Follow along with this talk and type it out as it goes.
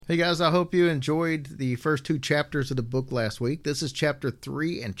Hey guys, I hope you enjoyed the first two chapters of the book last week. This is chapter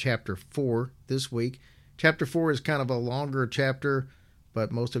 3 and chapter 4 this week. Chapter 4 is kind of a longer chapter,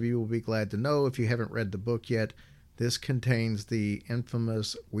 but most of you will be glad to know if you haven't read the book yet, this contains the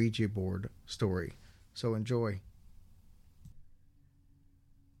infamous Ouija board story. So enjoy.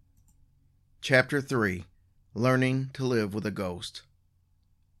 Chapter 3: Learning to Live with a Ghost.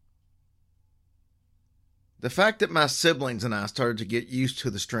 The fact that my siblings and I started to get used to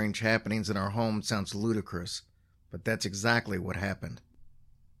the strange happenings in our home sounds ludicrous, but that's exactly what happened.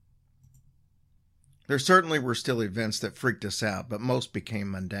 There certainly were still events that freaked us out, but most became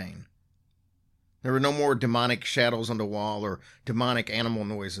mundane. There were no more demonic shadows on the wall or demonic animal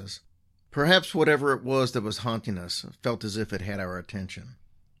noises. Perhaps whatever it was that was haunting us felt as if it had our attention.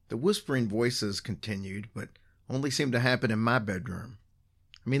 The whispering voices continued, but only seemed to happen in my bedroom.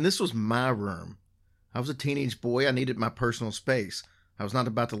 This was my room. I was a teenage boy. I needed my personal space. I was not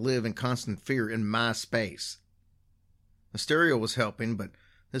about to live in constant fear in my space. The stereo was helping, but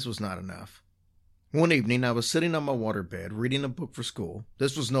this was not enough. One evening, I was sitting on my waterbed reading a book for school.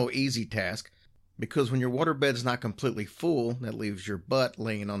 This was no easy task, because when your waterbed is not completely full, that leaves your butt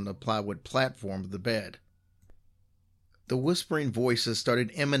laying on the plywood platform of the bed. The whispering voices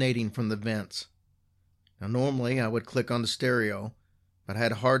started emanating from the vents. Now, normally, I would click on the stereo, but I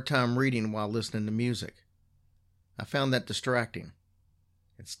had a hard time reading while listening to music. I found that distracting.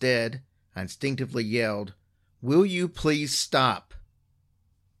 Instead, I instinctively yelled, "Will you please stop?"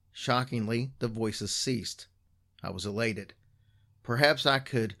 Shockingly, the voices ceased. I was elated. Perhaps I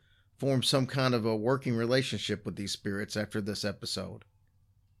could form some kind of a working relationship with these spirits after this episode.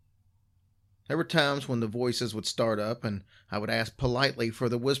 There were times when the voices would start up and I would ask politely for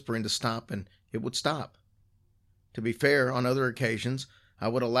the whispering to stop and it would stop. To be fair, on other occasions, I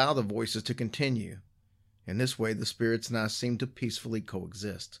would allow the voices to continue. In this way, the spirits and I seemed to peacefully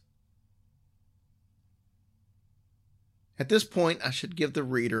coexist. At this point, I should give the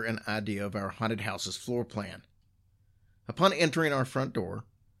reader an idea of our haunted house's floor plan. Upon entering our front door,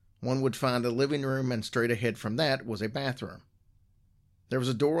 one would find the living room, and straight ahead from that was a bathroom. There was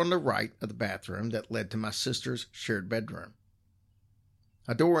a door on the right of the bathroom that led to my sister's shared bedroom.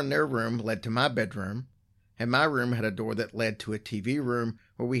 A door in their room led to my bedroom, and my room had a door that led to a TV room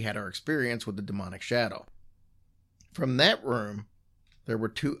where we had our experience with the demonic shadow. From that room, there were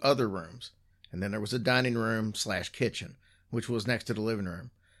two other rooms, and then there was a dining room / kitchen, which was next to the living room.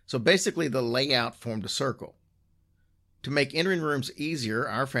 So basically the layout formed a circle. To make entering rooms easier,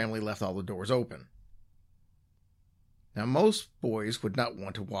 our family left all the doors open. Now, most boys would not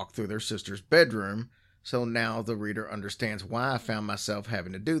want to walk through their sister's bedroom, so now the reader understands why I found myself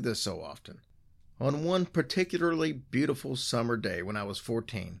having to do this so often. On one particularly beautiful summer day when I was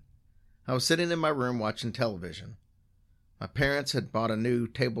 14, I was sitting in my room watching television. My parents had bought a new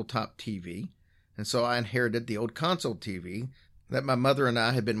tabletop TV, and so I inherited the old console TV that my mother and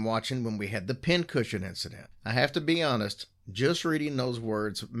I had been watching when we had the pincushion incident. I have to be honest, just reading those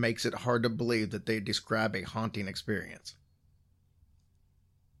words makes it hard to believe that they describe a haunting experience.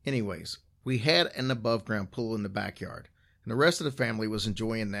 Anyways, we had an above-ground pool in the backyard, and the rest of the family was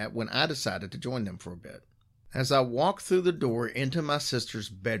enjoying that when I decided to join them for a bit. As I walked through the door into my sister's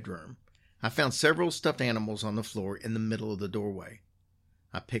bedroom, I found several stuffed animals on the floor in the middle of the doorway.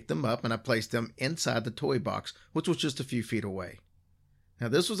 I picked them up and I placed them inside the toy box, which was just a few feet away. Now,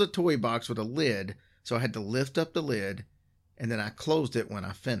 this was a toy box with a lid, so I had to lift up the lid, and then I closed it when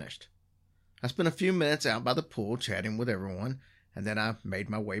I finished. I spent a few minutes out by the pool chatting with everyone, and then I made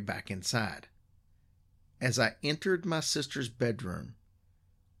my way back inside. As I entered my sister's bedroom,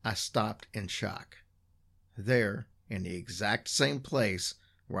 I stopped in shock. There, in the exact same place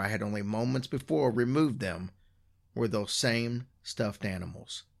where I had only moments before removed them, were those same stuffed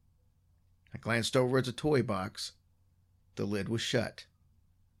animals. I glanced over at the toy box. The lid was shut.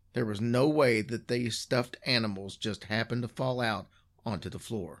 There was no way that these stuffed animals just happened to fall out onto the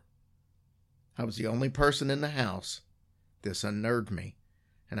floor. I was the only person in the house. This unnerved me,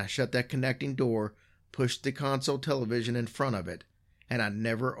 and I shut that connecting door, pushed the console television in front of it, and I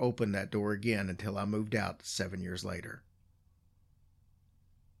never opened that door again until I moved out 7 years later.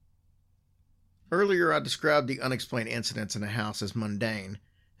 Earlier, I described the unexplained incidents in the house as mundane,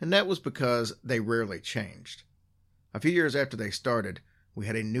 and that was because they rarely changed. A few years after they started, we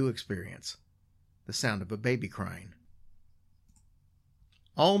had a new experience: the sound of a baby crying.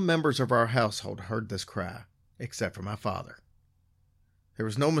 All members of our household heard this cry, except for my father. There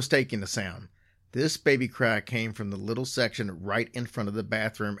was no mistaking the sound. This baby cry came from the little section right in front of the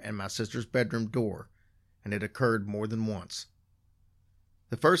bathroom and my sister's bedroom door, and it occurred more than once.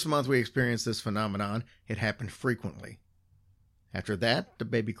 The first month we experienced this phenomenon, it happened frequently. After that, the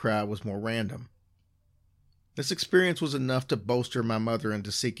baby cry was more random. This experience was enough to bolster my mother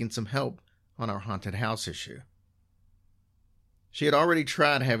into seeking some help on our haunted house issue. She had already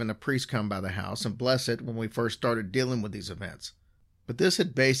tried having a priest come by the house and bless it when we first started dealing with these events, but this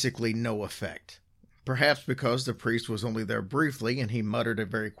had basically no effect. Perhaps because the priest was only there briefly and he muttered a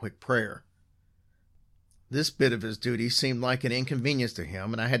very quick prayer. This bit of his duty seemed like an inconvenience to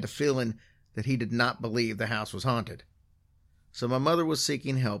him, and I had the feeling that he did not believe the house was haunted. So my mother was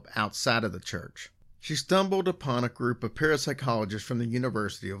seeking help outside of the church. She stumbled upon a group of parapsychologists from the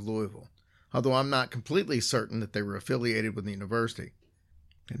University of Louisville, although I'm not completely certain that they were affiliated with the university.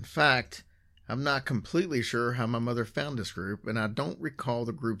 In fact, I'm not completely sure how my mother found this group, and I don't recall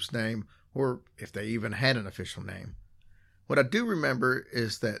the group's name or if they even had an official name. What I do remember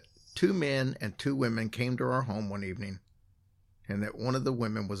is that 2 men and 2 women came to our home one evening, and that one of the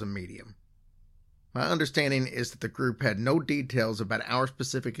women was a medium. My understanding is that the group had no details about our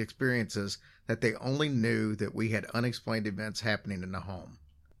specific experiences, that they only knew that we had unexplained events happening in the home.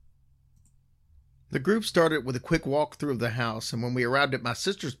 The group started with a quick walkthrough of the house, and when we arrived at my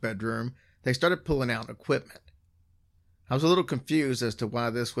sister's bedroom, they started pulling out equipment. I was a little confused as to why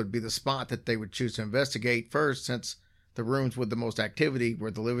this would be the spot that they would choose to investigate first, since the rooms with the most activity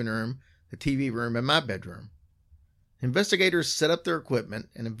were the living room, the TV room, and my bedroom. Investigators set up their equipment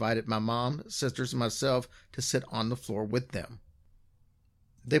and invited my mom, sisters, and myself to sit on the floor with them.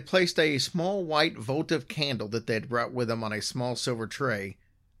 They placed a small white votive candle that they had brought with them on a small silver tray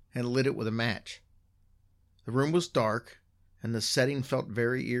and lit it with a match. The room was dark, and the setting felt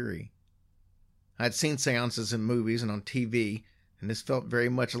very eerie. I had seen seances in movies and on TV, and this felt very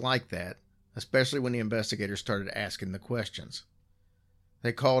much like that, especially when the investigators started asking the questions.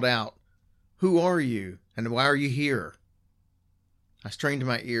 They called out, "Who are you, and why are you here?" I strained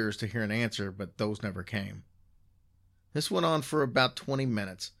my ears to hear an answer, but those never came. This went on for about 20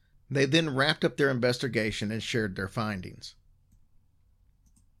 minutes. They then wrapped up their investigation and shared their findings.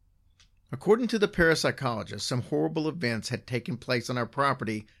 According to the parapsychologists, some horrible events had taken place on our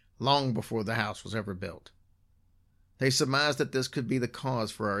property long before the house was ever built. They surmised that this could be the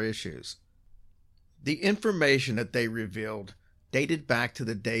cause for our issues. The information that they revealed dated back to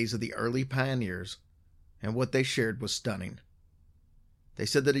the days of the early pioneers, and what they shared was stunning. They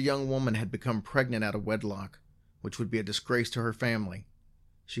said that a young woman had become pregnant out of wedlock, which would be a disgrace to her family.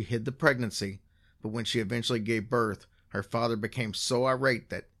 She hid the pregnancy, but when she eventually gave birth, her father became so irate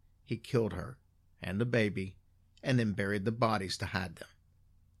that he killed her and the baby, and then buried the bodies to hide them.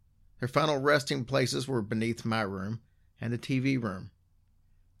 Their final resting places were beneath my room and the TV room.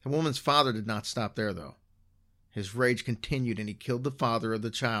 The woman's father did not stop there, though. His rage continued, and he killed the father of the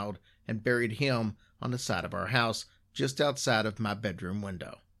child and buried him on the side of our house, just outside of my bedroom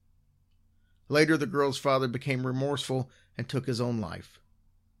window. Later, the girl's father became remorseful and took his own life.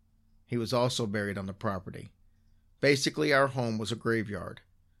 He was also buried on the property. Basically, our home was a graveyard,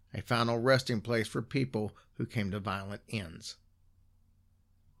 a final resting place for people who came to violent ends.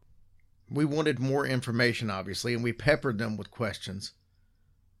 We wanted more information, obviously, and we peppered them with questions,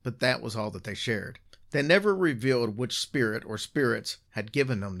 but that was all that they shared. They never revealed which spirit or spirits had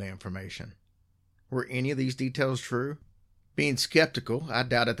given them the information. Were any of these details true? Being skeptical, I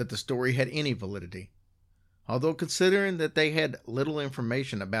doubted that the story had any validity. Although considering that they had little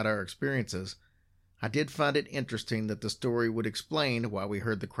information about our experiences, I did find it interesting that the story would explain why we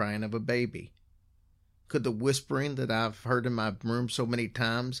heard the crying of a baby. Could the whispering that I've heard in my room so many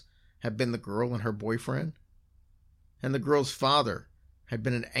times have been the girl and her boyfriend? And the girl's father had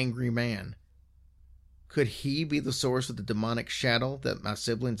been an angry man. Could he be the source of the demonic shadow that my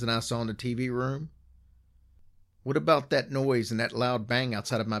siblings and I saw in the TV room? What about that noise and that loud bang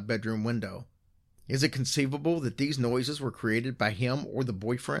outside of my bedroom window? Is it conceivable that these noises were created by him or the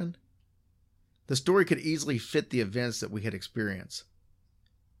boyfriend? The story could easily fit the events that we had experienced.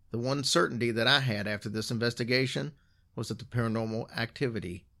 The one certainty that I had after this investigation was that the paranormal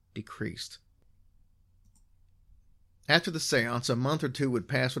activity decreased. After the seance, a month or 2 would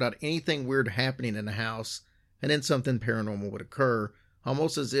pass without anything weird happening in the house, and then something paranormal would occur,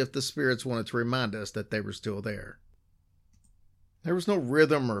 almost as if the spirits wanted to remind us that they were still there. There was no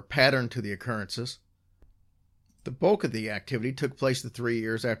rhythm or pattern to the occurrences. The bulk of the activity took place the 3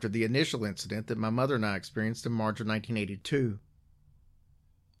 years after the initial incident that my mother and I experienced in March of 1982.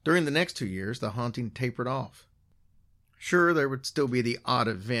 During the next 2 years, the haunting tapered off. Sure, there would still be the odd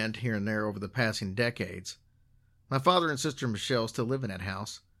event here and there over the passing decades. My father and sister Michelle still live in that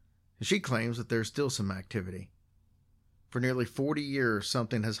house, and she claims that there's still some activity. For nearly 40 years,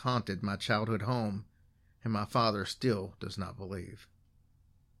 something has haunted my childhood home, and my father still does not believe.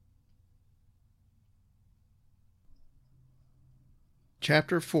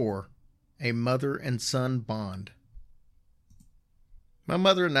 Chapter 4. A Mother and Son Bond. My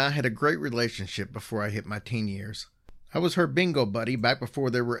mother and I had a great relationship before I hit my teen years. I was her bingo buddy back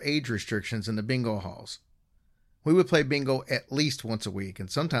before there were age restrictions in the bingo halls. We would play bingo at least once a week, and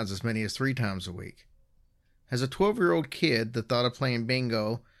sometimes as many as 3 times a week. As a 12-year-old kid, the thought of playing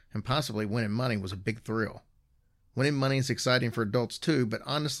bingo and possibly winning money was a big thrill. Winning money is exciting for adults too, but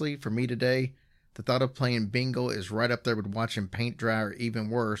honestly, for me today, the thought of playing bingo is right up there with watching paint dry, or even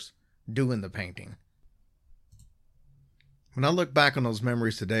worse, doing the painting. When I look back on those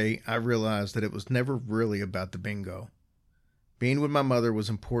memories today, I realize that it was never really about the bingo. Being with my mother was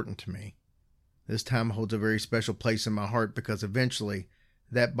important to me. This time holds a very special place in my heart because eventually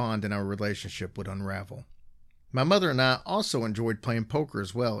that bond in our relationship would unravel. My mother and I also enjoyed playing poker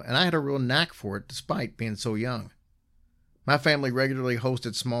as well, and I had a real knack for it despite being so young. My family regularly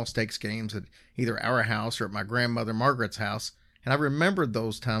hosted small stakes games at either our house or at my grandmother Margaret's house, and I remembered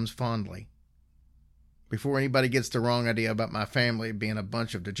those times fondly. Before anybody gets the wrong idea about my family being a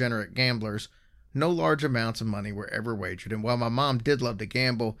bunch of degenerate gamblers, no large amounts of money were ever wagered, and while my mom did love to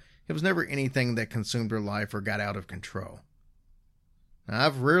gamble, it was never anything that consumed her life or got out of control. Now,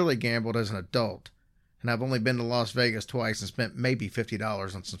 I've rarely gambled as an adult, and I've only been to Las Vegas twice and spent maybe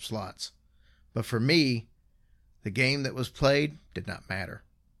 $50 on some slots. But for me, the game that was played did not matter.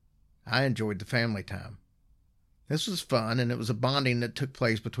 I enjoyed the family time. This was fun, and it was a bonding that took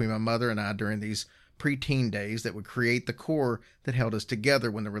place between my mother and I during these preteen days that would create the core that held us together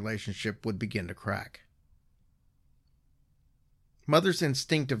when the relationship would begin to crack. Mothers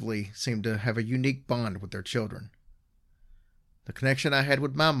instinctively seem to have a unique bond with their children. The connection I had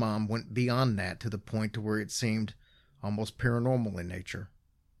with my mom went beyond that to the point to where it seemed almost paranormal in nature.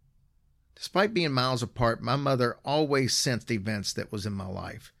 Despite being miles apart, my mother always sensed events that was in my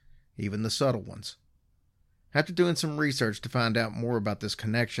life, even the subtle ones. After doing some research to find out more about this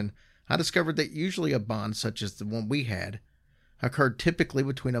connection, I discovered that usually a bond such as the one we had occurred typically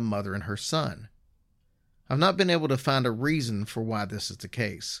between a mother and her son. I've not been able to find a reason for why this is the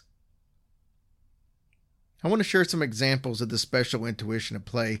case. I want to share some examples of this special intuition at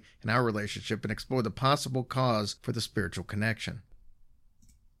play in our relationship and explore the possible cause for the spiritual connection.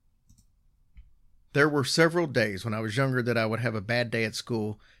 There were several days when I was younger that I would have a bad day at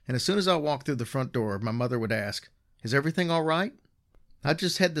school, and as soon as I walked through the front door, my mother would ask, "Is everything all right? I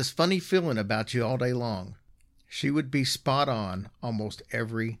just had this funny feeling about you all day long." She would be spot on almost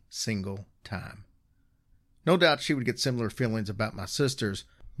every single time. No doubt she would get similar feelings about my sisters,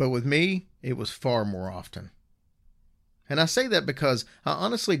 but with me, it was far more often. And I say that because I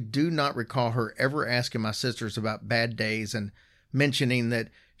honestly do not recall her ever asking my sisters about bad days and mentioning that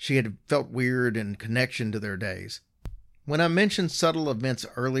she had felt weird in connection to their days. When I mentioned subtle events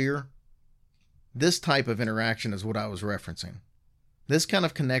earlier, this type of interaction is what I was referencing. This kind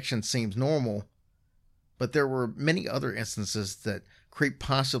of connection seems normal, but there were many other instances that creep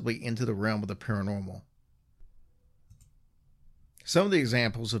possibly into the realm of the paranormal. Some of the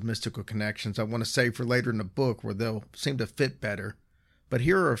examples of mystical connections I want to save for later in the book where they'll seem to fit better, but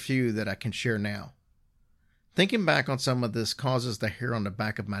here are a few that I can share now. Thinking back on some of this causes the hair on the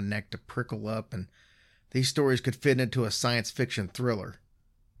back of my neck to prickle up, and these stories could fit into a science fiction thriller,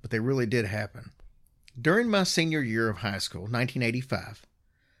 but they really did happen. During my senior year of high school, 1985,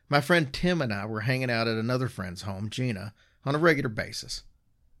 my friend Tim and I were hanging out at another friend's home, Gina, on a regular basis.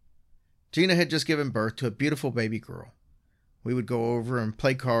 Gina had just given birth to a beautiful baby girl. We would go over and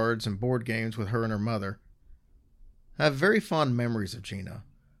play cards and board games with her and her mother. I have very fond memories of Gina,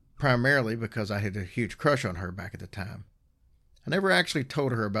 primarily because I had a huge crush on her back at the time. I never actually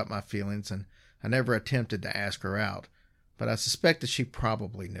told her about my feelings, and I never attempted to ask her out, but I suspect that she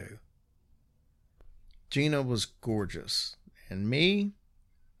probably knew. Gina was gorgeous, and me,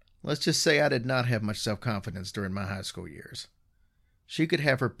 let's just say I did not have much self-confidence during my high school years. She could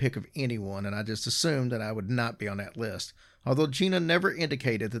have her pick of anyone, and I just assumed that I would not be on that list, although Gina never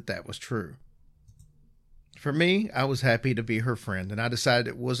indicated that that was true. For me, I was happy to be her friend, and I decided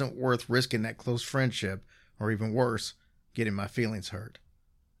it wasn't worth risking that close friendship, or even worse, getting my feelings hurt.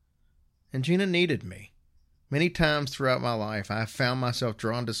 And Gina needed me. Many times throughout my life, I found myself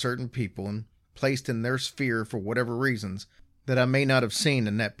drawn to certain people and placed in their sphere for whatever reasons that I may not have seen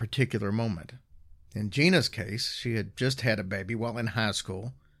in that particular moment. In Gina's case, she had just had a baby while in high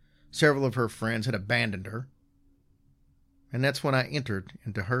school. Several of her friends had abandoned her, and that's when I entered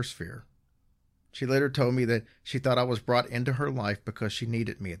into her sphere. She later told me that she thought I was brought into her life because she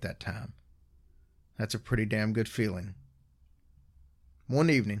needed me at that time. That's a pretty damn good feeling. One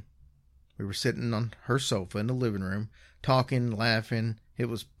evening, we were sitting on her sofa in the living room, talking, laughing. It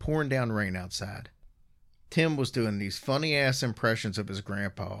was pouring down rain outside. Tim was doing these funny-ass impressions of his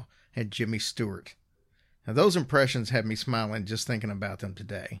grandpa and Jimmy Stewart. Now, those impressions had me smiling just thinking about them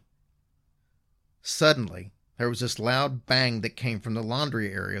today. Suddenly, there was this loud bang that came from the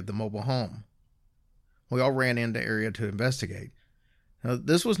laundry area of the mobile home. We all ran into the area to investigate. Now,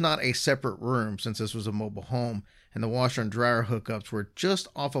 this was not a separate room since this was a mobile home, and the washer and dryer hookups were just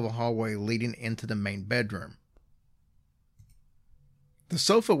off of a hallway leading into the main bedroom. The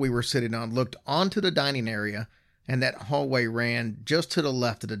sofa we were sitting on looked onto the dining area, and that hallway ran just to the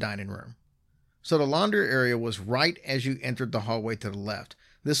left of the dining room. So the laundry area was right as you entered the hallway to the left.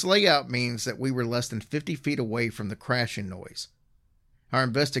 This layout means that we were less than 50 feet away from the crashing noise. Our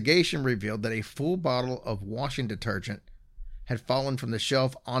investigation revealed that a full bottle of washing detergent had fallen from the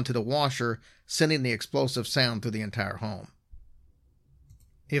shelf onto the washer, sending the explosive sound through the entire home.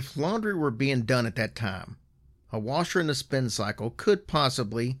 If laundry were being done at that time, a washer in the spin cycle could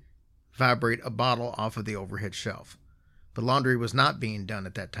possibly vibrate a bottle off of the overhead shelf. But laundry was not being done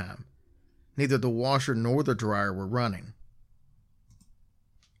at that time. Neither the washer nor the dryer were running.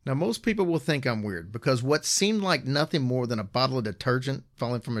 Now, most people will think I'm weird because what seemed like nothing more than a bottle of detergent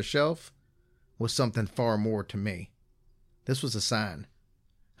falling from a shelf was something far more to me. This was a sign.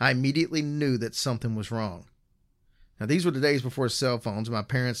 I immediately knew that something was wrong. Now, these were the days before cell phones, and my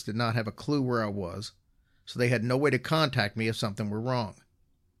parents did not have a clue where I was, so they had no way to contact me if something were wrong.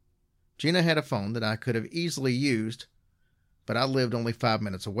 Gina had a phone that I could have easily used, but I lived only 5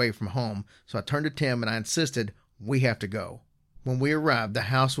 minutes away from home, so I turned to Tim and I insisted, "We have to go." When we arrived, the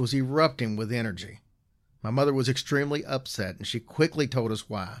house was erupting with energy. My mother was extremely upset, and she quickly told us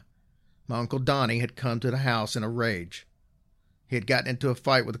why. My Uncle Donnie had come to the house in a rage. He had gotten into a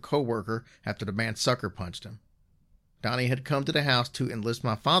fight with a coworker after the man sucker punched him. Donnie had come to the house to enlist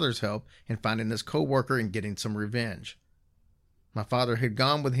my father's help in finding this coworker and getting some revenge. My father had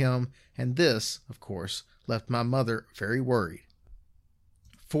gone with him, and this, of course, left my mother very worried.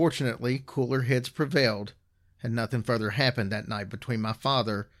 Fortunately, cooler heads prevailed, and nothing further happened that night between my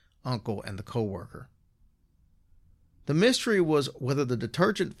father, uncle, and the coworker. The mystery was whether the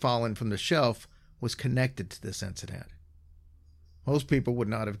detergent falling from the shelf was connected to this incident. Most people would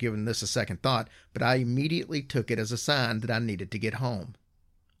not have given this a second thought, but I immediately took it as a sign that I needed to get home.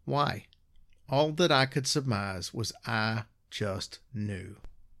 Why? All that I could surmise was I just knew.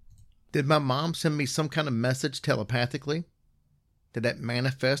 Did my mom send me some kind of message telepathically? Did that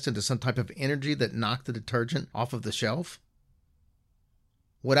manifest into some type of energy that knocked the detergent off of the shelf?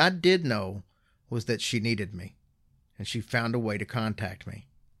 What I did know was that she needed me, and she found a way to contact me.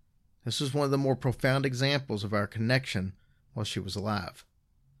 This was one of the more profound examples of our connection while she was alive.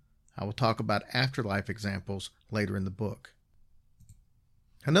 I will talk about afterlife examples later in the book.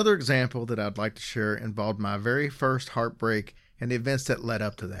 Another example that I'd like to share involved my very first heartbreak and the events that led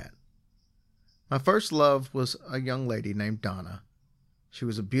up to that. My first love was a young lady named Donna. She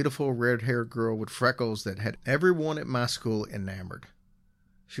was a beautiful red-haired girl with freckles that had everyone at my school enamored.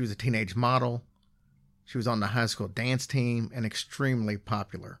 She was a teenage model. She was on the high school dance team and extremely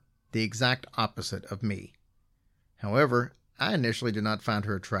popular, the exact opposite of me. However, I initially did not find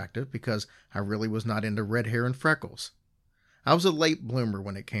her attractive because I really was not into red hair and freckles. I was a late bloomer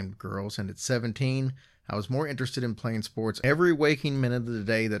when it came to girls, and at 17, I was more interested in playing sports every waking minute of the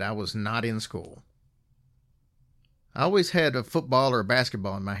day that I was not in school. I always had a football or a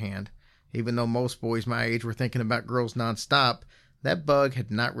basketball in my hand. Even though most boys my age were thinking about girls nonstop, that bug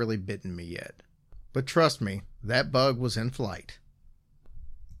had not really bitten me yet. But trust me, that bug was in flight.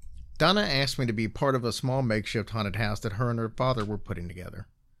 Donna asked me to be part of a small makeshift haunted house that her and her father were putting together.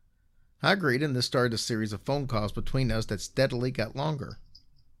 I agreed, and this started a series of phone calls between us that steadily got longer.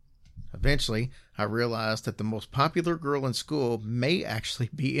 Eventually, I realized that the most popular girl in school may actually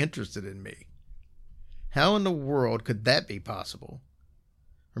be interested in me. How in the world could that be possible?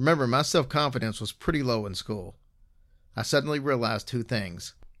 Remember, my self-confidence was pretty low in school. I suddenly realized two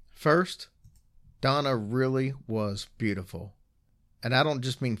things. First, Donna really was beautiful. And I don't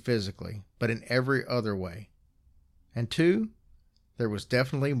just mean physically, but in every other way. And two, there was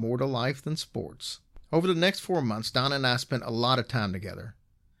definitely more to life than sports. Over the next 4 months, Donna and I spent a lot of time together.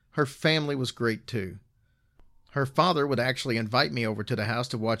 Her family was great too. Her father would actually invite me over to the house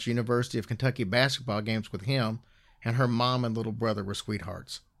to watch University of Kentucky basketball games with him, and her mom and little brother were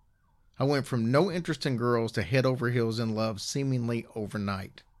sweethearts. I went from no interest in girls to head over heels in love seemingly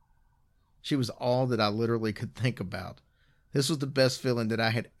overnight. She was all that I literally could think about. This was the best feeling that I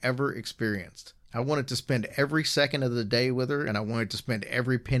had ever experienced. I wanted to spend every second of the day with her, and I wanted to spend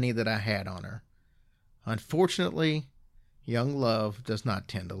every penny that I had on her. Unfortunately, young love does not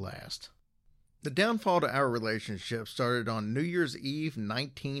tend to last. The downfall to our relationship started on New Year's Eve,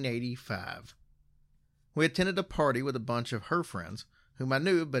 1985. We attended a party with a bunch of her friends, whom I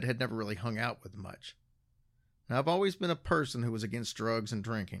knew but had never really hung out with much. Now, I've always been a person who was against drugs and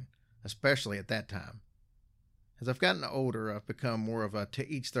drinking, especially at that time. As I've gotten older, I've become more of a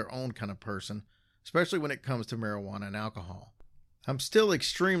to-each-their-own kind of person, especially when it comes to marijuana and alcohol. I'm still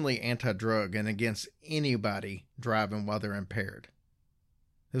extremely anti-drug and against anybody driving while they're impaired.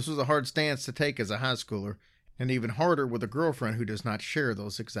 This was a hard stance to take as a high schooler, and even harder with a girlfriend who does not share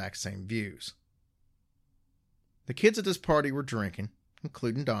those exact same views. The kids at this party were drinking,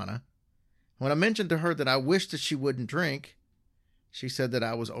 including Donna. When I mentioned to her that I wished that she wouldn't drink, she said that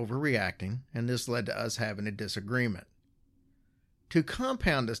I was overreacting, and this led to us having a disagreement. To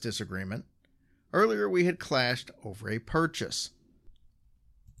compound this disagreement, earlier we had clashed over a purchase.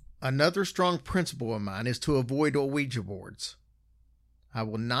 Another strong principle of mine is to avoid Ouija boards. I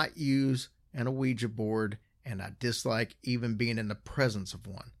will not use an Ouija board, and I dislike even being in the presence of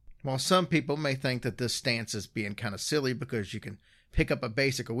one. While some people may think that this stance is being kind of silly because you can pick up a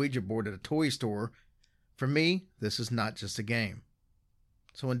basic Ouija board at a toy store, for me, this is not just a game.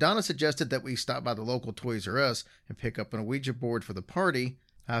 So when Donna suggested that we stop by the local Toys R Us and pick up an Ouija board for the party,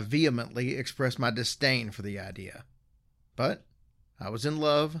 I vehemently expressed my disdain for the idea. But I was in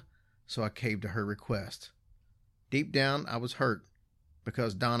love, so I caved to her request. Deep down, I was hurt,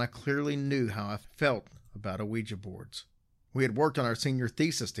 because Donna clearly knew how I felt about Ouija boards. We had worked on our senior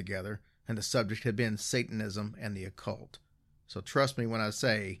thesis together, and the subject had been Satanism and the occult. So trust me when I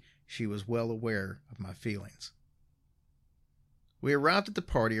say she was well aware of my feelings. We arrived at the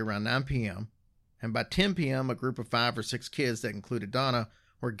party around 9 p.m., and by 10 p.m. a group of 5 or 6 kids that included Donna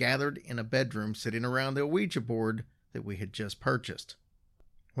were gathered in a bedroom sitting around the Ouija board that we had just purchased.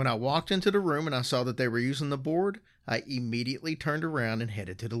 When I walked into the room and I saw that they were using the board, I immediately turned around and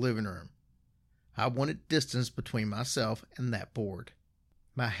headed to the living room. I wanted distance between myself and that board.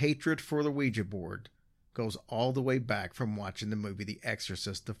 My hatred for the Ouija board goes all the way back from watching the movie The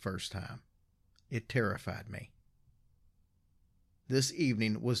Exorcist the first time. It terrified me. This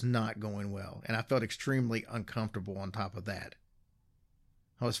evening was not going well, and I felt extremely uncomfortable on top of that.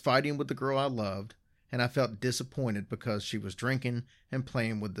 I was fighting with the girl I loved, and I felt disappointed because she was drinking and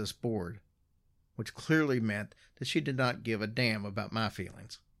playing with this board, which clearly meant that she did not give a damn about my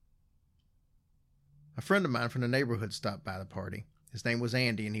feelings. A friend of mine from the neighborhood stopped by the party. His name was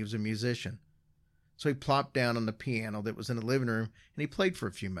Andy, and he was a musician. So he plopped down on the piano that was in the living room, and he played for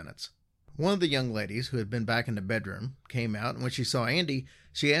a few minutes. One of the young ladies, who had been back in the bedroom, came out, and when she saw Andy,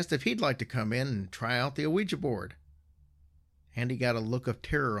 she asked if he'd like to come in and try out the Ouija board. Andy got a look of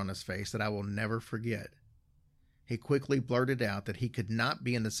terror on his face that I will never forget. He quickly blurted out that he could not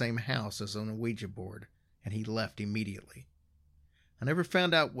be in the same house as on a Ouija board, and he left immediately. I never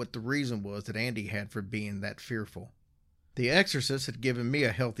found out what the reason was that Andy had for being that fearful. The Exorcist had given me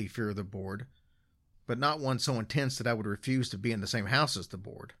a healthy fear of the board, but not one so intense that I would refuse to be in the same house as the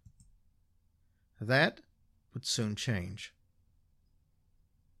board. That would soon change.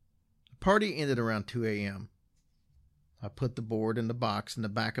 The party ended around 2 a.m. I put the board in the box in the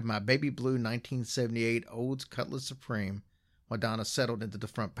back of my baby blue 1978 Olds Cutlass Supreme while Donna settled into the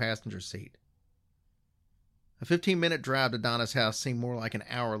front passenger seat. A 15-minute drive to Donna's house seemed more like an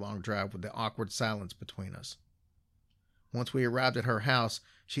hour-long drive with the awkward silence between us. Once we arrived at her house,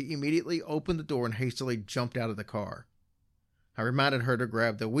 she immediately opened the door and hastily jumped out of the car. I reminded her to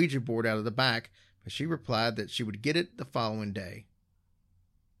grab the Ouija board out of the back, but she replied that she would get it the following day.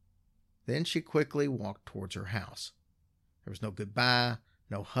 Then she quickly walked towards her house. There was no goodbye,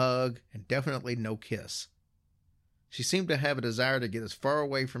 no hug, and definitely no kiss. She seemed to have a desire to get as far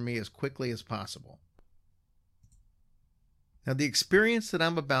away from me as quickly as possible. Now, the experience that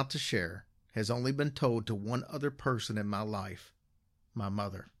I'm about to share has only been told to one other person in my life, my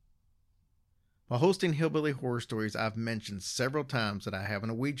mother. While hosting Hillbilly Horror Stories, I've mentioned several times that I have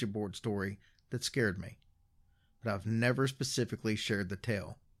an Ouija board story that scared me, but I've never specifically shared the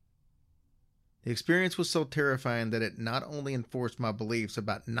tale. The experience was so terrifying that it not only enforced my beliefs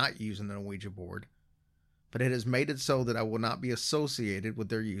about not using an Ouija board, but it has made it so that I will not be associated with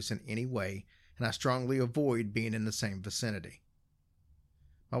their use in any way, and I strongly avoid being in the same vicinity.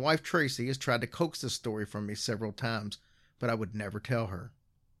 My wife Tracy has tried to coax this story from me several times, but I would never tell her.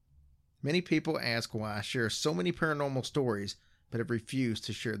 Many people ask why I share so many paranormal stories, but have refused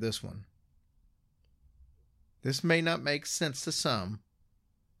to share this one. This may not make sense to some,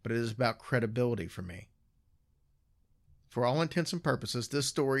 but it is about credibility for me. For all intents and purposes, this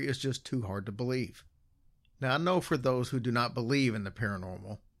story is just too hard to believe. Now, I know for those who do not believe in the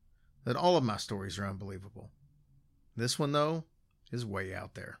paranormal, that all of my stories are unbelievable. This one, though, is way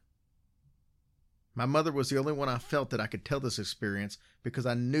out there. My mother was the only one I felt that I could tell this experience because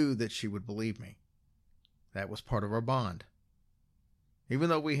I knew that she would believe me. That was part of our bond. Even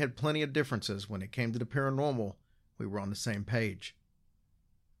though we had plenty of differences when it came to the paranormal, we were on the same page.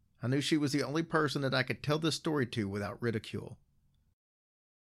 I knew she was the only person that I could tell this story to without ridicule.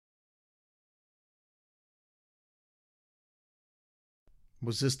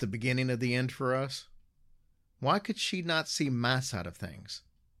 Was this the beginning of the end for us? Why could she not see my side of things?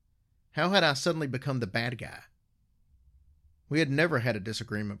 How had I suddenly become the bad guy? We had never had a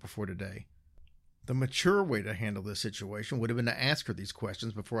disagreement before today. The mature way to handle this situation would have been to ask her these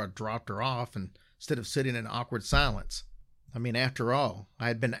questions before I dropped her off instead of sitting in awkward silence. I mean, after all, I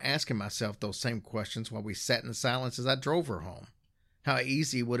had been asking myself those same questions while we sat in silence as I drove her home. How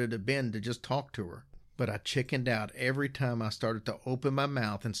easy would it have been to just talk to her? But I chickened out every time I started to open my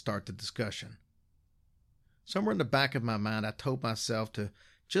mouth and start the discussion. Somewhere in the back of my mind, I told myself to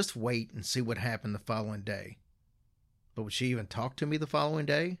just wait and see what happened the following day. But would she even talk to me the following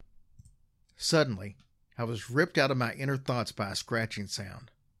day? Suddenly, I was ripped out of my inner thoughts by a scratching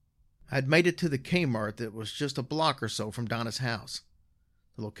sound. I had made it to the Kmart that was just a block or so from Donna's house.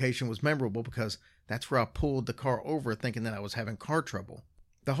 The location was memorable because that's where I pulled the car over thinking that I was having car trouble.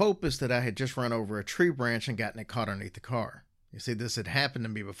 The hope is that I had just run over a tree branch and gotten it caught underneath the car. You see, this had happened to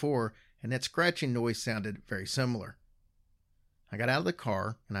me before, and that scratching noise sounded very similar. I got out of the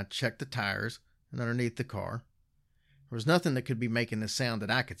car, and I checked the tires and underneath the car. There was nothing that could be making this sound that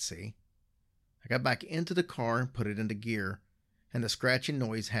I could see. I got back into the car and put it into gear, and the scratching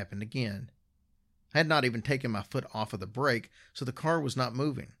noise happened again. I had not even taken my foot off of the brake, so the car was not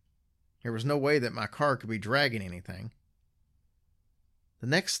moving. There was no way that my car could be dragging anything. The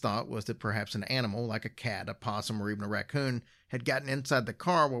next thought was that perhaps an animal, like a cat, a possum, or even a raccoon, had gotten inside the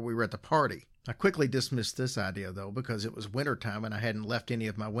car while we were at the party. I quickly dismissed this idea, though, because it was wintertime and I hadn't left any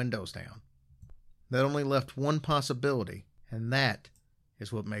of my windows down. That only left one possibility, and that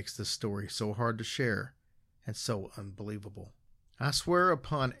is what makes this story so hard to share and so unbelievable. I swear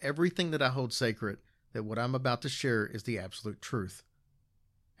upon everything that I hold sacred that what I'm about to share is the absolute truth.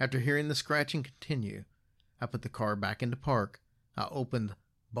 After hearing the scratching continue, I put the car back into park, I opened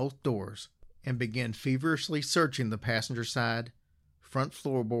both doors, and began feverishly searching the passenger side, front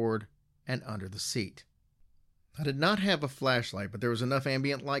floorboard, and under the seat. I did not have a flashlight, but there was enough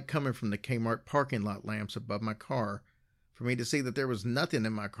ambient light coming from the Kmart parking lot lamps above my car for me to see that there was nothing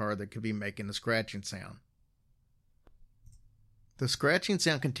in my car that could be making the scratching sound. The scratching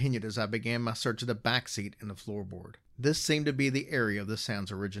sound continued as I began my search of the back seat and the floorboard. This seemed to be the area of the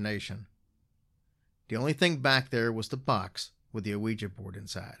sound's origination. The only thing back there was the box with the Ouija board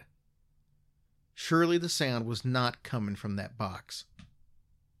inside. Surely the sound was not coming from that box.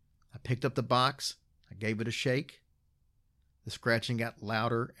 I picked up the box, I gave it a shake. The scratching got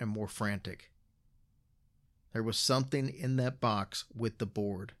louder and more frantic. There was something in that box with the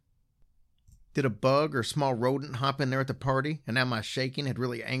board. Did a bug or small rodent hop in there at the party, and now my shaking had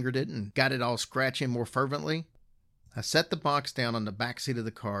really angered it and got it all scratching more fervently? I set the box down on the back seat of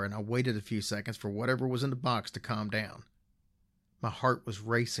the car and I waited a few seconds for whatever was in the box to calm down. My heart was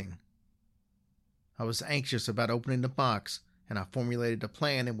racing. I was anxious about opening the box, and I formulated a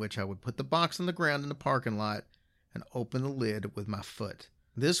plan in which I would put the box on the ground in the parking lot and open the lid with my foot.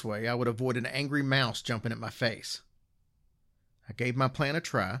 This way I would avoid an angry mouse jumping at my face. I gave my plan a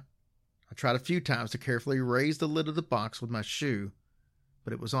try. I tried a few times to carefully raise the lid of the box with my shoe,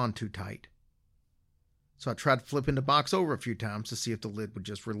 but it was on too tight. So I tried flipping the box over a few times to see if the lid would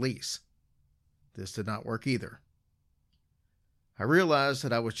just release. This did not work either. I realized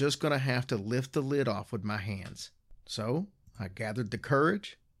that I was just going to have to lift the lid off with my hands. So I gathered the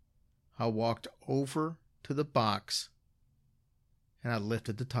courage, I walked over to the box, and I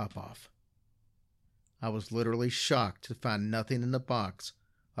lifted the top off. I was literally shocked to find nothing in the box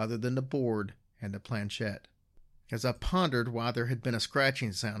other than the board and the planchette. As I pondered why there had been a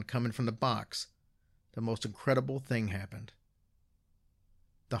scratching sound coming from the box, the most incredible thing happened.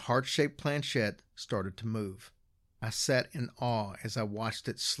 The heart-shaped planchette started to move. I sat in awe as I watched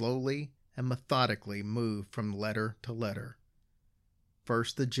it slowly and methodically move from letter to letter.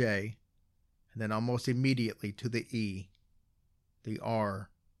 First the J, and then almost immediately to the E, the R,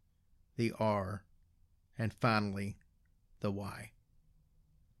 and finally the Y.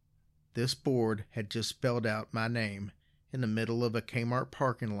 This board had just spelled out my name in the middle of a Kmart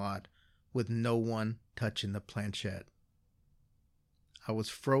parking lot with no one touching the planchette. I was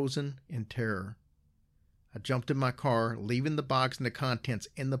frozen in terror. I jumped in my car, leaving the box and the contents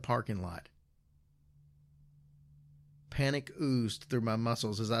in the parking lot. Panic oozed through my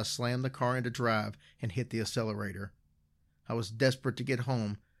muscles as I slammed the car into drive and hit the accelerator. I was desperate to get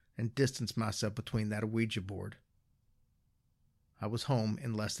home and distance myself between that Ouija board. I was home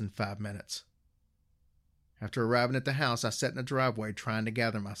in less than 5 minutes. After arriving at the house, I sat in the driveway trying to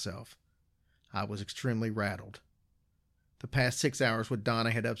gather myself. I was extremely rattled. The past 6 hours with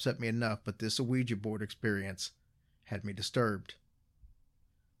Donna had upset me enough, but this Ouija board experience had me disturbed.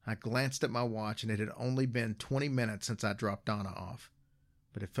 I glanced at my watch, and it had only been 20 minutes since I dropped Donna off,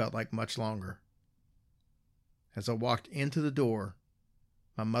 but it felt like much longer. As I walked into the door,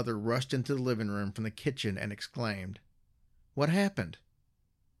 my mother rushed into the living room from the kitchen and exclaimed, "What happened?"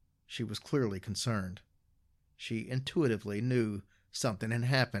 She was clearly concerned. She intuitively knew something had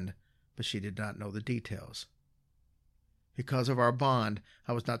happened, but she did not know the details. Because of our bond,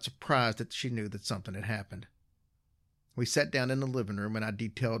 I was not surprised that she knew that something had happened. We sat down in the living room and I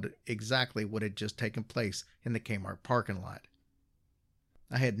detailed exactly what had just taken place in the Kmart parking lot.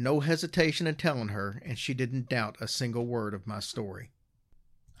 I had no hesitation in telling her, and she didn't doubt a single word of my story.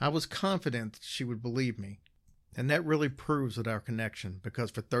 I was confident that she would believe me, and that really proves with our connection,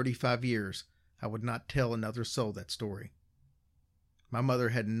 because for 35 years, I would not tell another soul that story. My mother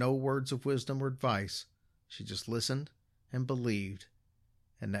had no words of wisdom or advice. She just listened and believed,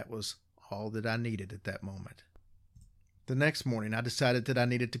 and that was all that I needed at that moment. The next morning, I decided that I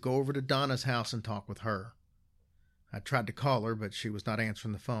needed to go over to Donna's house and talk with her. I tried to call her, but she was not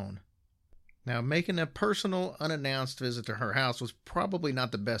answering the phone. Now, making a personal, unannounced visit to her house was probably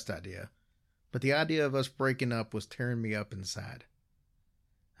not the best idea, but the idea of us breaking up was tearing me up inside.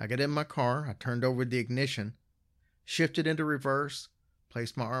 I got in my car, I turned over the ignition, shifted into reverse,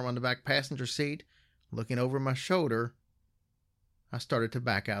 placed my arm on the back passenger seat. Looking over my shoulder, I started to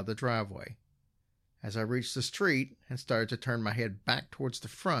back out of the driveway. As I reached the street and started to turn my head back towards the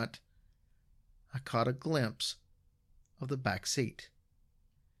front, I caught a glimpse of the back seat.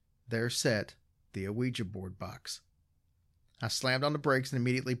 There sat the Ouija board box. I slammed on the brakes and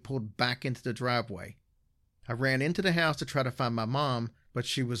immediately pulled back into the driveway. I ran into the house to try to find my mom, but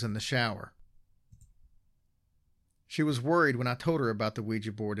she was in the shower. She was worried when I told her about the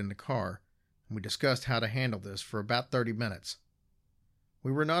Ouija board in the car, and we discussed how to handle this for about 30 minutes.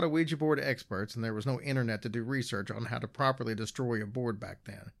 We were not Ouija board experts, and there was no internet to do research on how to properly destroy a board back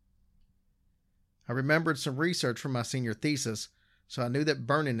then. I remembered some research from my senior thesis, so I knew that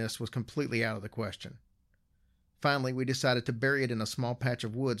burning this was completely out of the question. Finally, we decided to bury it in a small patch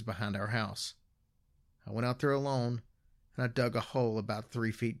of woods behind our house. I went out there alone, and I dug a hole about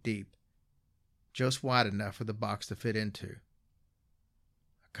 3 feet deep, just wide enough for the box to fit into.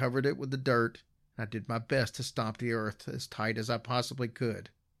 I covered it with the dirt, and I did my best to stomp the earth as tight as I possibly could.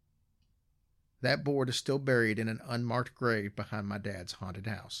 That board is still buried in an unmarked grave behind my dad's haunted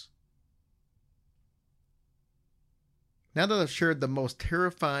house. Now that I've shared the most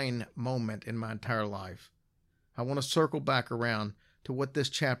terrifying moment in my entire life, I want to circle back around to what this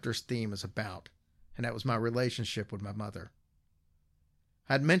chapter's theme is about, and that was my relationship with my mother.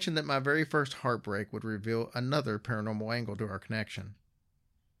 I'd mentioned that my very first heartbreak would reveal another paranormal angle to our connection.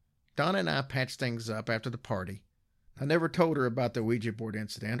 Donna and I patched things up after the party. I never told her about the Ouija board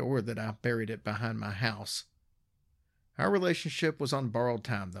incident or that I buried it behind my house. Our relationship was on borrowed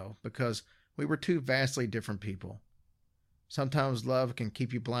time, though, because we were two vastly different people. Sometimes love can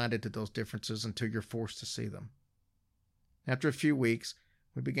keep you blinded to those differences until you're forced to see them. After a few weeks,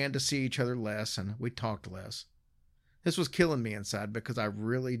 we began to see each other less and we talked less. This was killing me inside because I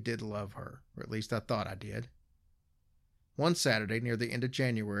really did love her, or at least I thought I did. One Saturday, near the end of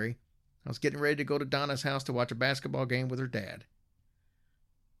January, I was getting ready to go to Donna's house to watch a basketball game with her dad.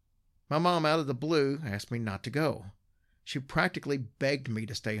 My mom, out of the blue, asked me not to go. She practically begged me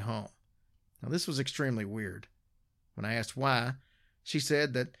to stay home. Now, this was extremely weird. When I asked why, she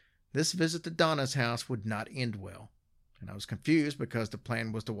said that this visit to Donna's house would not end well, and I was confused because the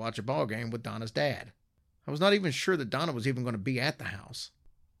plan was to watch a ball game with Donna's dad. I was not even sure that Donna was even going to be at the house.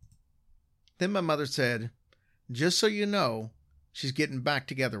 Then my mother said, "Just so you know, she's getting back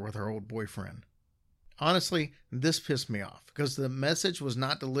together with her old boyfriend." Honestly, this pissed me off because the message was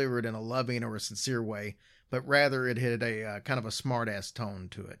not delivered in a loving or a sincere way, but rather it had a kind of a smart-ass tone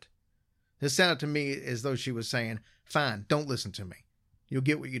to it. This sounded to me as though she was saying, "Fine, don't listen to me. You'll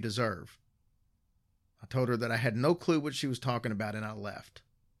get what you deserve." I told her that I had no clue what she was talking about, and I left.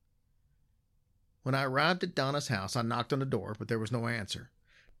 When I arrived at Donna's house, I knocked on the door, but there was no answer.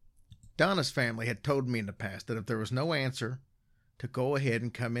 Donna's family had told me in the past that if there was no answer, to go ahead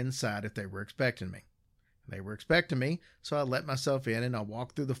and come inside if they were expecting me. They were expecting me, so I let myself in and I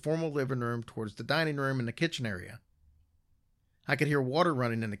walked through the formal living room towards the dining room and the kitchen area. I could hear water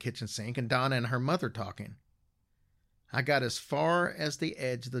running in the kitchen sink and Donna and her mother talking. I got as far as the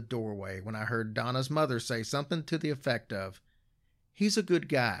edge of the doorway when I heard Donna's mother say something to the effect of, "He's a good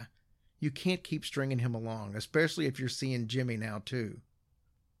guy. You can't keep stringing him along, especially if you're seeing Jimmy now too."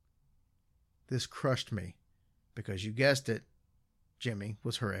 This crushed me, because you guessed it, Jimmy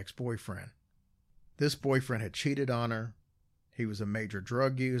was her ex-boyfriend. This boyfriend had cheated on her, he was a major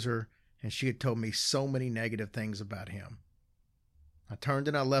drug user, and she had told me so many negative things about him. I turned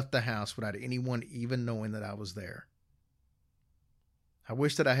and I left the house without anyone even knowing that I was there. I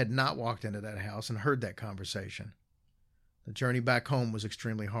wish that I had not walked into that house and heard that conversation. The journey back home was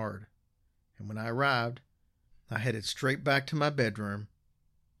extremely hard, and when I arrived, I headed straight back to my bedroom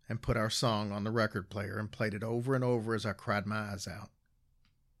and put our song on the record player and played it over and over as I cried my eyes out.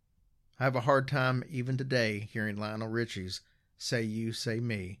 I have a hard time even today hearing Lionel Richie's Say You, Say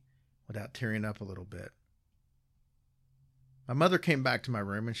Me without tearing up a little bit. My mother came back to my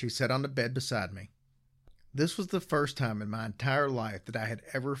room and she sat on the bed beside me. This was the first time in my entire life that I had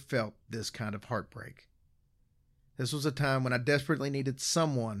ever felt this kind of heartbreak. This was a time when I desperately needed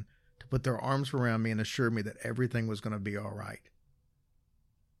someone to put their arms around me and assure me that everything was going to be all right.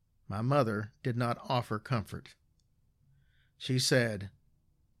 My mother did not offer comfort. She said,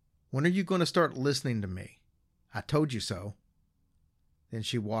 "When are you going to start listening to me? I told you so." Then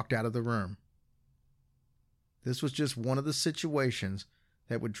she walked out of the room. This was just one of the situations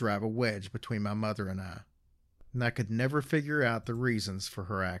that would drive a wedge between my mother and I could never figure out the reasons for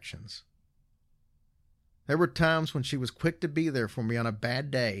her actions. There were times when she was quick to be there for me on a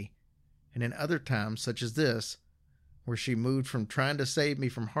bad day, and in other times, such as this, where she moved from trying to save me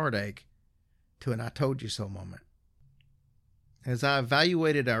from heartache to an I told you so moment. As I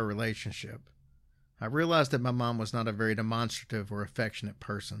evaluated our relationship, I realized that my mom was not a very demonstrative or affectionate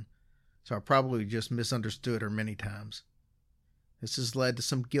person, so I probably just misunderstood her many times. This has led to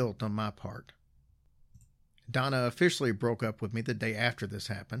some guilt on my part. Donna officially broke up with me the day after this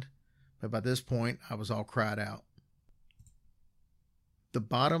happened, but by this point I was all cried out. The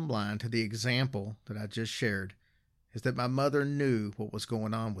bottom line to the example that I just shared is that my mother knew what was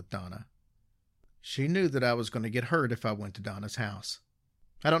going on with Donna. She knew that I was going to get hurt if I went to Donna's house.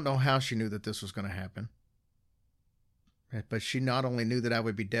 I don't know how she knew that this was going to happen. But she not only knew that I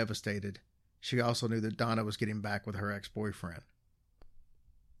would be devastated, she also knew that Donna was getting back with her ex-boyfriend.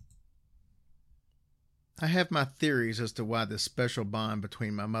 I have my theories as to why this special bond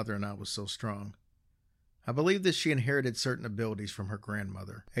between my mother and I was so strong. I believe that she inherited certain abilities from her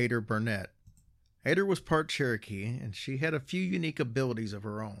grandmother, Ader Burnett. Ader was part Cherokee, and she had a few unique abilities of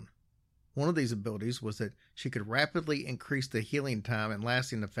her own. One of these abilities was that she could rapidly increase the healing time and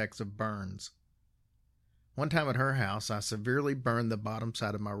lasting effects of burns. One time at her house, I severely burned the bottom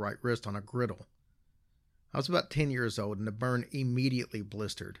side of my right wrist on a griddle. I was about 10 years old, and the burn immediately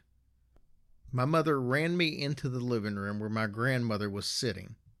blistered. My mother ran me into the living room where my grandmother was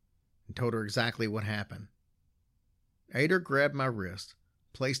sitting and told her exactly what happened. Ader grabbed my wrist,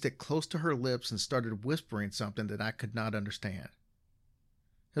 placed it close to her lips, and started whispering something that I could not understand.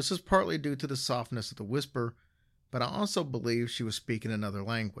 This was partly due to the softness of the whisper, but I also believe she was speaking another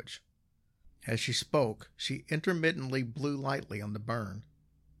language. As she spoke, she intermittently blew lightly on the burn.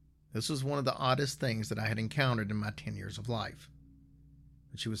 This was one of the oddest things that I had encountered in my 10 years of life.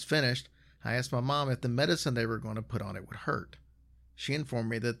 When she was finished, I asked my mom if the medicine they were going to put on it would hurt. She informed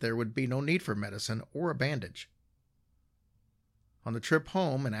me that there would be no need for medicine or a bandage. On the trip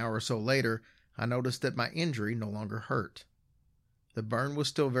home, an hour or so later, I noticed that my injury no longer hurt. The burn was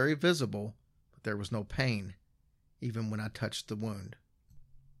still very visible, but there was no pain, even when I touched the wound.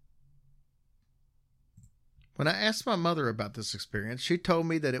 When I asked my mother about this experience, she told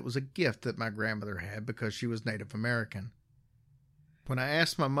me that it was a gift that my grandmother had because she was Native American. When I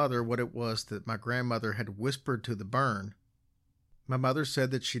asked my mother what it was that my grandmother had whispered to the burn, my mother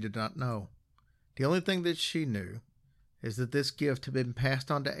said that she did not know. The only thing that she knew is that this gift had been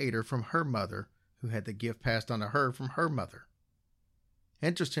passed on to Ader from her mother, who had the gift passed on to her from her mother.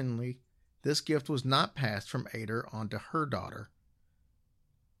 Interestingly, this gift was not passed from Ader on to her daughter.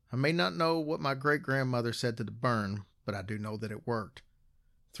 I may not know what my great-grandmother said to the burn, but I do know that it worked.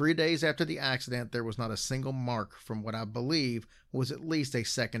 3 days after the accident, there was not a single mark from what I believe was at least a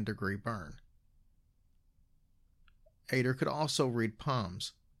second-degree burn. Ader could also read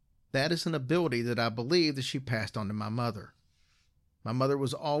palms. That is an ability that I believe that she passed on to my mother. My mother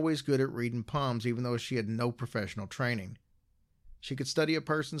was always good at reading palms, even though she had no professional training. She could study a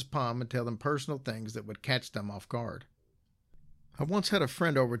person's palm and tell them personal things that would catch them off guard. I once had a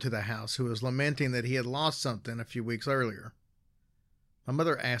friend over to the house who was lamenting that he had lost something a few weeks earlier. My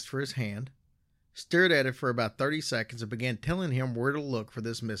mother asked for his hand, stared at it for about 30 seconds, and began telling him where to look for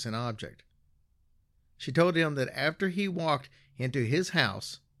this missing object. She told him that after he walked into his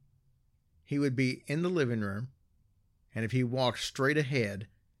house, he would be in the living room, and if he walked straight ahead,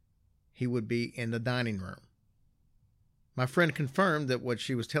 he would be in the dining room. My friend confirmed that what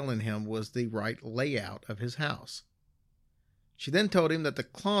she was telling him was the right layout of his house. She then told him that the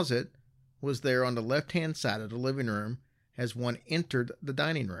closet was there on the left-hand side of the living room as one entered the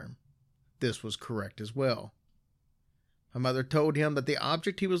dining room. This was correct as well. My mother told him that the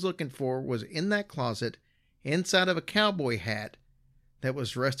object he was looking for was in that closet inside of a cowboy hat that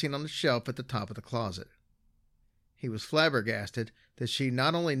was resting on the shelf at the top of the closet. He was flabbergasted that she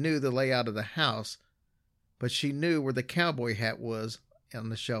not only knew the layout of the house, but she knew where the cowboy hat was on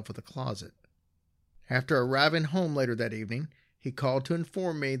the shelf of the closet. After arriving home later that evening, he called to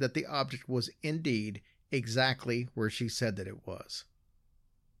inform me that the object was indeed exactly where she said that it was.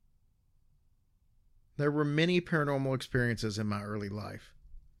 There were many paranormal experiences in my early life.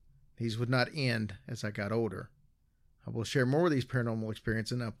 These would not end as I got older. I will share more of these paranormal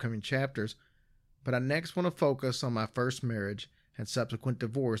experiences in upcoming chapters, but I next want to focus on my first marriage and subsequent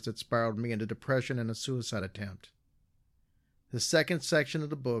divorce that spiraled me into depression and a suicide attempt. The second section of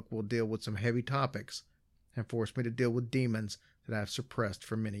the book will deal with some heavy topics and force me to deal with demons that I have suppressed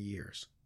for many years.